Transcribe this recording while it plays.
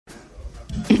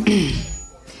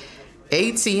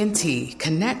AT&T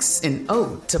connects an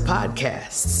ode to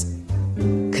podcasts.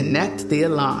 Connect the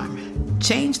alarm.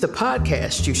 Change the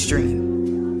podcast you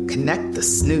stream. Connect the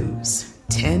snooze.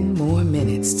 10 more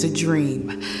minutes to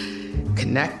dream.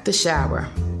 Connect the shower.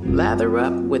 Lather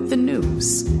up with the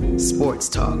news. Sports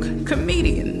talk,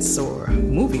 comedians, or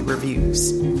movie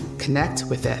reviews. Connect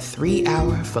with that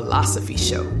 3-hour philosophy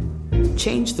show.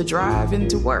 Change the drive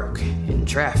into work in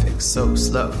traffic so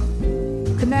slow.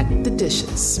 Connect the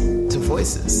dishes to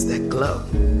voices that glow.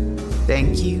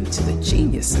 Thank you to the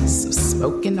geniuses of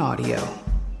spoken audio.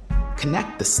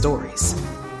 Connect the stories.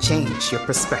 Change your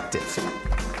perspective.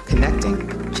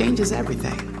 Connecting changes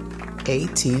everything.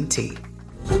 AT&T.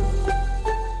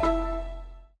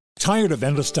 Tired of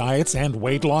endless diets and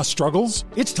weight loss struggles?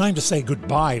 It's time to say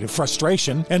goodbye to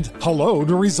frustration and hello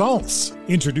to results.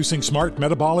 Introducing Smart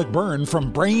Metabolic Burn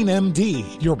from Brain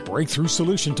MD, your breakthrough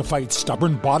solution to fight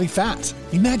stubborn body fat.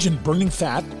 Imagine burning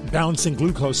fat, balancing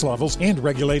glucose levels, and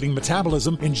regulating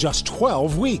metabolism in just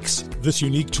 12 weeks. This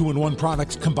unique 2-in-1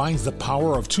 product combines the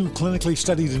power of 2 clinically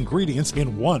studied ingredients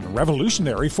in one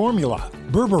revolutionary formula.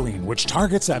 Berberine, which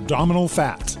targets abdominal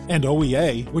fat, and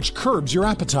OEA, which curbs your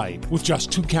appetite. With just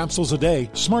 2 capsules a day,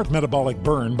 Smart Metabolic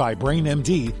Burn by Brain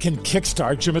MD can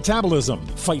kickstart your metabolism,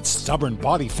 fight stubborn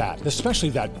body fat, especially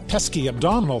that pesky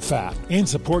abdominal fat, and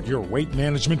support your weight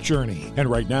management journey. And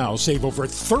right now, save over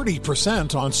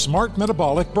 30% on Smart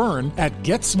Metabolic Burn at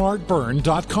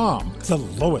GetSmartBurn.com. The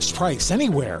lowest price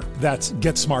anywhere. That's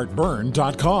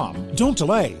GetSmartBurn.com. Don't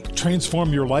delay.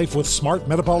 Transform your life with Smart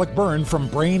Metabolic Burn from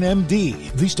Brain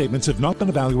MD. These statements have not been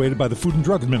evaluated by the Food and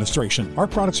Drug Administration. Our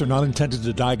products are not intended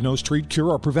to diagnose, treat, cure,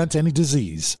 or prevent any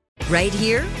disease. Right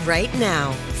here, right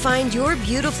now. Find your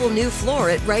beautiful new floor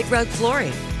at Right Rug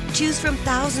Flooring. Choose from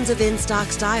thousands of in-stock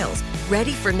styles,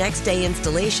 ready for next day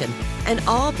installation, and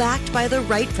all backed by the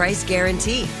right price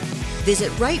guarantee.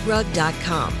 Visit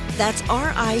rightrug.com. That's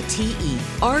RITERUG.com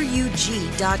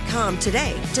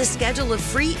today to schedule a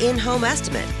free in-home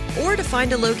estimate or to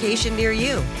find a location near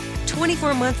you.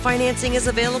 24-month financing is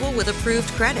available with approved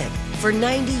credit. For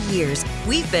 90 years,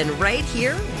 we've been right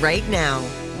here, right now.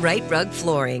 Right Rug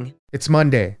Flooring. It's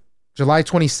Monday, July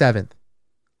 27th.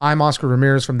 I'm Oscar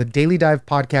Ramirez from the Daily Dive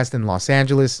podcast in Los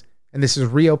Angeles, and this is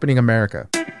Reopening America.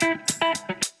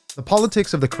 The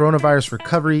politics of the coronavirus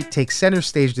recovery takes center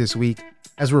stage this week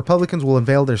as Republicans will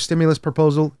unveil their stimulus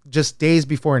proposal just days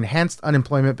before enhanced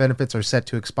unemployment benefits are set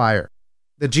to expire.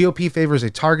 The GOP favors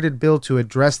a targeted bill to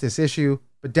address this issue,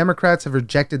 but Democrats have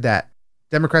rejected that.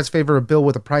 Democrats favor a bill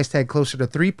with a price tag closer to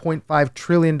 $3.5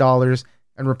 trillion,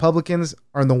 and Republicans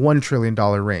are in the $1 trillion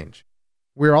range.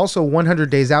 We're also 100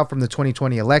 days out from the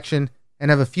 2020 election and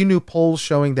have a few new polls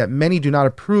showing that many do not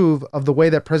approve of the way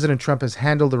that President Trump has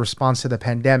handled the response to the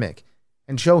pandemic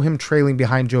and show him trailing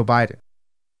behind Joe Biden.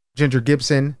 Ginger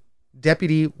Gibson,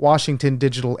 Deputy Washington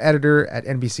Digital Editor at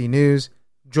NBC News,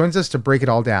 joins us to break it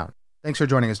all down. Thanks for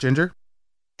joining us, Ginger.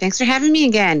 Thanks for having me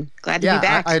again. Glad to be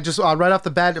back. I just right off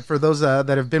the bat, for those that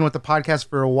have been with the podcast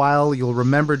for a while, you'll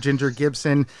remember Ginger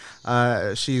Gibson.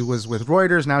 She was with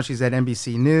Reuters. Now she's at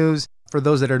NBC News. For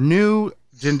those that are new,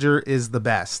 Ginger is the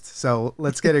best. So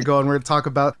let's get it going. We're going to talk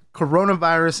about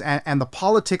coronavirus and the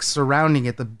politics surrounding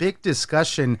it. The big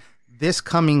discussion this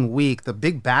coming week, the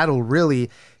big battle really,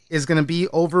 is going to be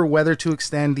over whether to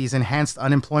extend these enhanced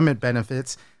unemployment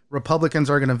benefits. Republicans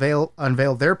are going to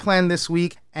unveil their plan this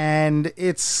week, and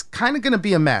it's kind of going to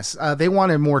be a mess. They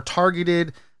want a more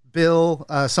targeted bill,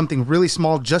 something really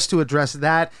small just to address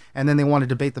that, and then they want to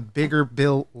debate the bigger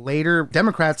bill later.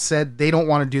 Democrats said they don't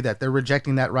want to do that. They're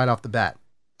rejecting that right off the bat.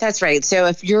 That's right. So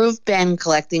if you've been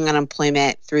collecting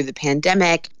unemployment through the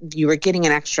pandemic, you were getting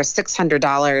an extra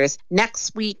 $600.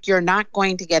 Next week, you're not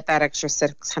going to get that extra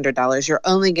 $600. You're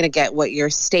only going to get what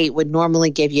your state would normally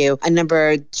give you, a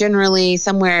number generally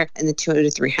somewhere in the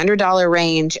 $200 to $300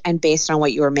 range, and based on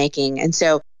what you were making. And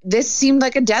so this seemed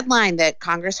like a deadline that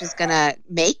Congress was going to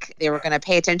make. They were going to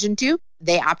pay attention to.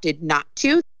 They opted not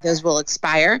to. Those will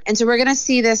expire. And so we're going to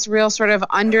see this real sort of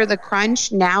under the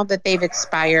crunch now that they've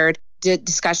expired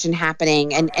discussion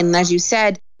happening. And as you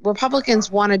said, Republicans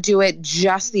want to do it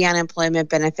just the unemployment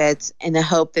benefits in the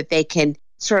hope that they can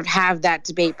sort of have that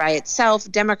debate by itself.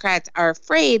 Democrats are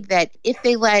afraid that if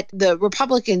they let the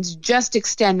Republicans just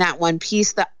extend that one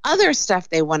piece, the other stuff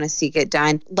they want to see get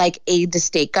done, like aid to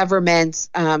state governments,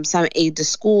 some aid to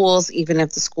schools, even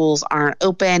if the schools aren't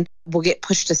open, will get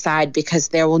pushed aside because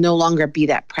there will no longer be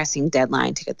that pressing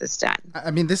deadline to get this done. I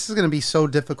mean, this is going to be so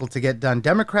difficult to get done.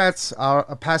 Democrats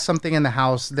passed something in the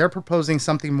House. They're proposing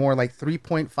something more like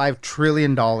 $3.5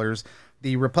 trillion.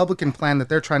 The Republican plan that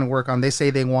they're trying to work on, they say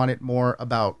they want it more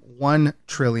about $1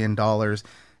 trillion.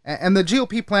 And the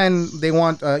GOP plan, they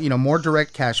want more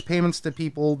direct cash payments to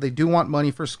people. They do want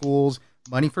money for schools,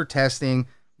 money for testing.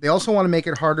 They also want to make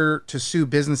it harder to sue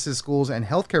businesses, schools, and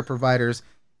healthcare providers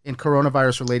in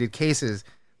coronavirus-related cases.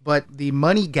 But the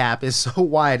money gap is so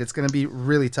wide, it's going to be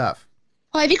really tough.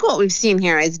 Well, I think what we've seen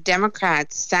here is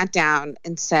Democrats sat down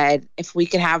and said, if we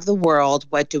could have the world,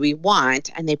 what do we want?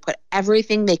 And they put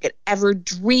everything they could ever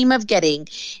dream of getting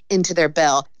into their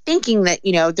bill, thinking that,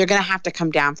 they're going to have to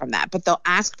come down from that. But they'll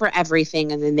ask for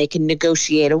everything and then they can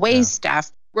negotiate away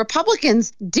stuff.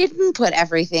 Republicans didn't put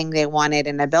everything they wanted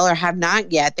in a bill, or have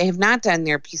not yet. They have not done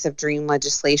their piece of dream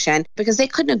legislation because they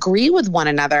couldn't agree with one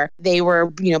another. They were,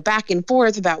 back and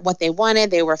forth about what they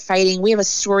wanted. They were fighting. We have a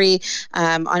story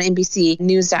on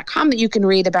NBCnews.com that you can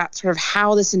read about sort of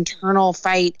how this internal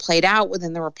fight played out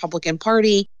within the Republican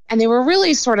Party. And they were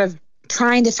really sort of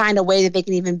trying to find a way that they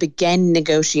can even begin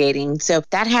negotiating. So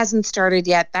that hasn't started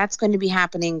yet. That's going to be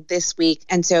happening this week.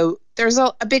 And so there's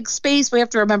a big space. We have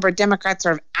to remember Democrats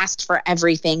sort of asked for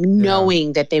everything,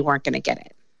 knowing that they weren't going to get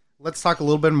it. Let's talk a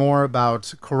little bit more about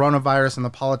coronavirus and the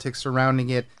politics surrounding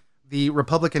it. The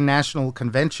Republican National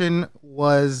Convention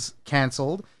was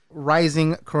canceled.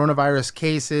 Rising coronavirus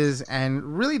cases and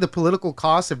really the political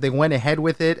costs, if they went ahead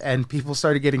with it and people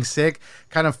started getting sick,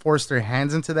 kind of forced their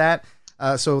hands into that.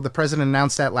 So the president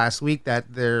announced that last week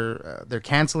that they're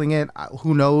canceling it.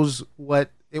 Who knows what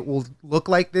it will look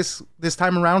like this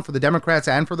time around for the Democrats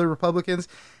and for the Republicans.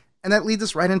 And that leads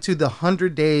us right into the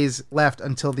 100 days left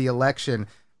until the election.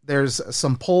 There's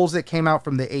some polls that came out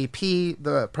from the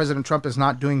AP. President Trump is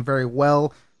not doing very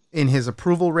well in his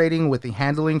approval rating with the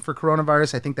handling for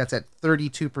coronavirus. I think that's at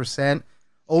 32%.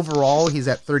 Overall, he's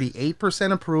at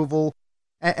 38% approval.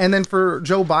 And then for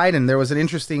Joe Biden, there was an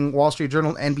interesting Wall Street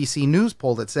Journal NBC News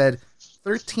poll that said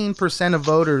 13% of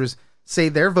voters say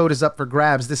their vote is up for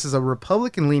grabs. This is a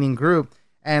Republican-leaning group,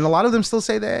 and a lot of them still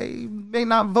say they may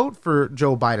not vote for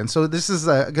Joe Biden. So this is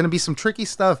going to be some tricky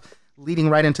stuff leading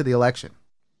right into the election.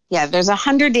 Yeah, there's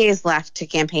 100 days left to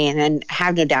campaign, and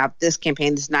have no doubt this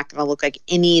campaign is not going to look like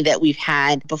any that we've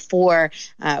had before.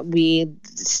 We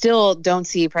still don't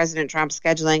see President Trump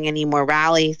scheduling any more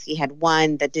rallies. He had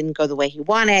one that didn't go the way he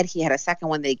wanted. He had a second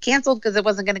one that he canceled because it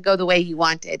wasn't going to go the way he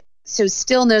wanted. So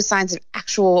still no signs of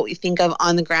actual what we think of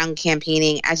on-the-ground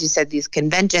campaigning. As you said, these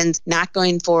conventions not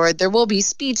going forward. There will be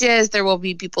speeches. There will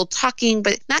be people talking,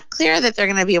 but not clear that they're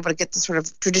going to be able to get the sort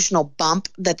of traditional bump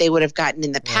that they would have gotten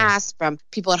in the past from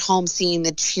people at home seeing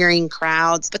the cheering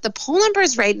crowds. But the poll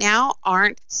numbers right now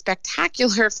aren't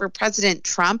spectacular for President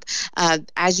Trump.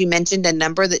 As you mentioned, a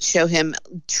number that show him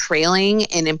trailing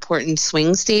in important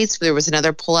swing states. There was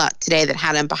another poll out today that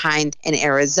had him behind in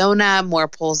Arizona, more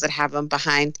polls that have him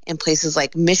behind in places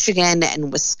like Michigan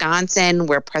and Wisconsin,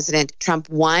 where President Trump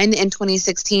won in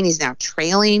 2016. He's now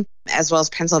trailing, as well as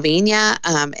Pennsylvania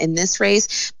in this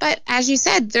race. But as you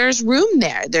said, there's room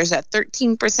there. There's a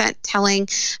 13% telling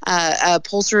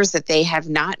pollsters that they have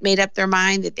not made up their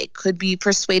mind, that they could be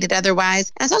persuaded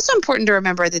otherwise. And it's also important to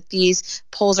remember that these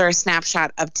polls are a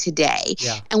snapshot of today.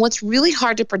 Yeah. And what's really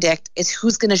hard to predict is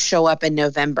who's going to show up in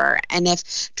November. And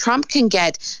if Trump can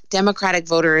get Democratic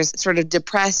voters sort of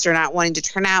depressed or not wanting to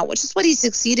turn out, which is what he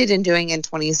succeeded in doing in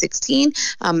 2016,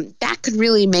 that could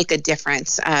really make a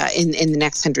difference in the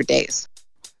next 100 days.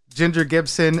 Ginger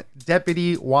Gibson,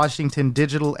 Deputy Washington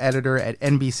Digital Editor at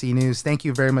NBC News. Thank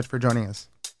you very much for joining us.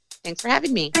 Thanks for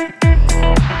having me.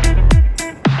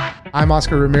 I'm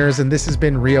Oscar Ramirez, and this has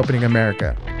been Reopening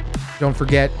America. Don't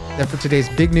forget that for today's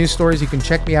big news stories, you can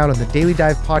check me out on the Daily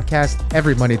Dive podcast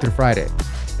every Monday through Friday.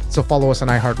 So follow us on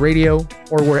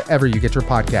iHeartRadio or wherever you get your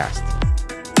podcasts.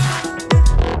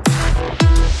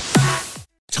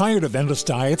 Tired of endless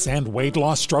diets and weight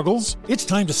loss struggles? It's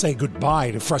time to say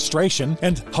goodbye to frustration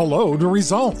and hello to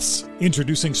results.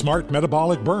 Introducing Smart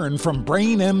Metabolic Burn from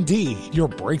Brain MD, your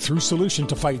breakthrough solution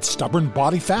to fight stubborn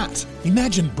body fat.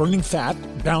 Imagine burning fat,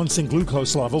 balancing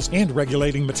glucose levels, and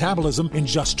regulating metabolism in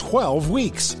just 12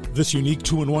 weeks. This unique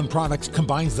 2-in-1 product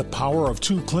combines the power of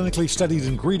 2 clinically studied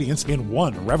ingredients in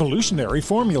one revolutionary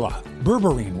formula.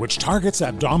 Berberine, which targets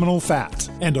abdominal fat,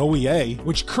 and OEA,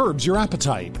 which curbs your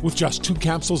appetite. With just 2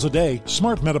 capsules a day,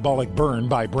 Smart Metabolic Burn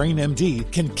by Brain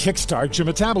MD can kickstart your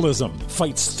metabolism,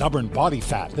 fight stubborn body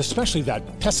fat, especially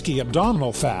that pesky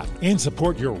abdominal fat, and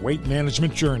support your weight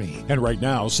management journey. And right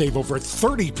now, save over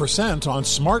 30% on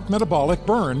Smart Metabolic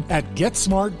Burn at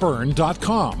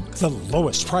GetSmartBurn.com. The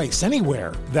lowest price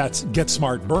anywhere. That's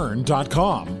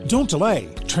GetSmartBurn.com. Don't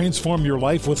delay. Transform your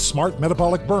life with Smart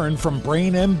Metabolic Burn from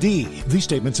Brain MD. These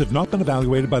statements have not been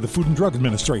evaluated by the Food and Drug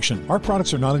Administration. Our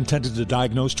products are not intended to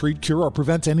diagnose, treat, cure, or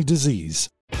prevent any disease.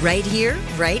 Right here,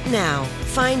 right now.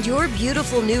 Find your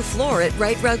beautiful new floor at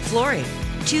Right Rug Flooring.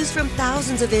 Choose from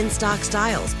thousands of in-stock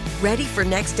styles, ready for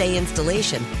next day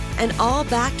installation, and all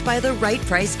backed by the right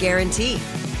price guarantee.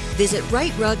 Visit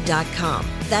rightrug.com.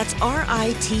 That's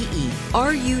RITERUG.com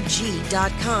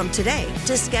today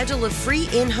to schedule a free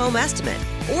in-home estimate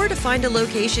or to find a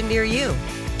location near you.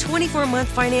 24-month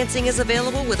financing is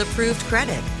available with approved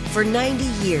credit. For 90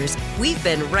 years, we've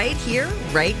been right here,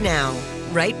 right now.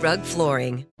 Right Rug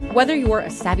Flooring. Whether you're a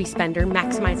savvy spender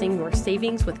maximizing your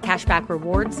savings with cashback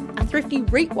rewards, a thrifty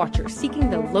rate watcher seeking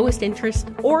the lowest interest,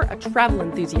 or a travel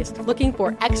enthusiast looking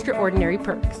for extraordinary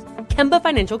perks, Kemba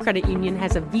Financial Credit Union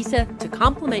has a visa to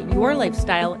complement your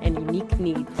lifestyle and unique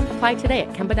needs. Apply today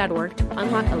at Kemba.org to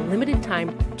unlock a limited time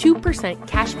 2%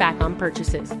 cash back on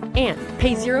purchases and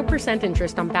pay 0%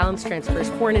 interest on balance transfers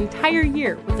for an entire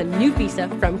year with a new visa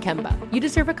from Kemba. You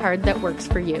deserve a card that works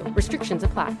for you. Restrictions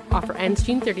apply. Offer ends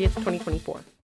June 30th, 2024.